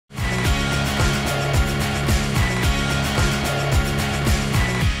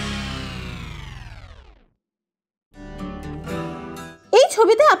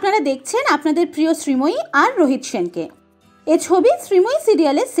ছবিতে আপনারা দেখছেন আপনাদের প্রিয় শ্রীময়ী আর রোহিত সেনকে। এ ছবি শ্রীময়ী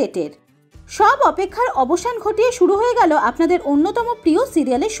সিরিয়ালের সেটের। সব অপেক্ষার অবসান ঘটিয়ে শুরু হয়ে গেল আপনাদের অন্যতম প্রিয়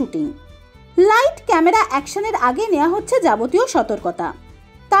সিরিয়ালের শুটিং। লাইট, ক্যামেরা, অ্যাকশনের আগে নেওয়া হচ্ছে যাবতীয় সতর্কতা।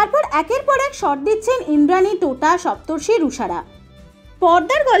 তারপর একের পর এক শট দিচ্ছেন ইন্দ্রাণী, টোটা, সপ্তর্ষি, রুষারা।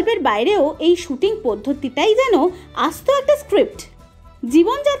 পর্দার গল্পের বাইরেও এই শুটিং পদ্ধতিটাই যেন আস্ত একটা স্ক্রিপ্ট।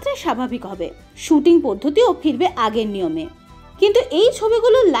 জীবনযাত্রা স্বাভাবিক হবে, শুটিং পদ্ধতিও ফিরবে আগের নিয়মে, কিন্তু এই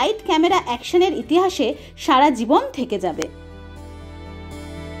ছবিগুলো লাইট, ক্যামেরা, অ্যাকশনের ইতিহাসে সারা জীবন থেকে যাবে।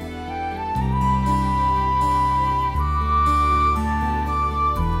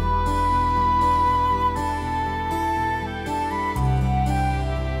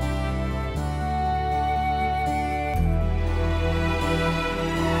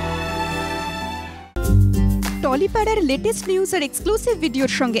 টলি পাড়ার লেটেস্ট নিউজ আর এক্সক্লুসিভ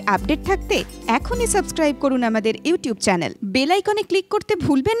ভিডিওর সঙ্গে আপডেট থাকতে এখনই সাবস্ক্রাইব করুন আমাদের ইউটিউব চ্যানেল। বেল আইকনে ক্লিক করতে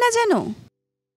ভুলবেন না যেন।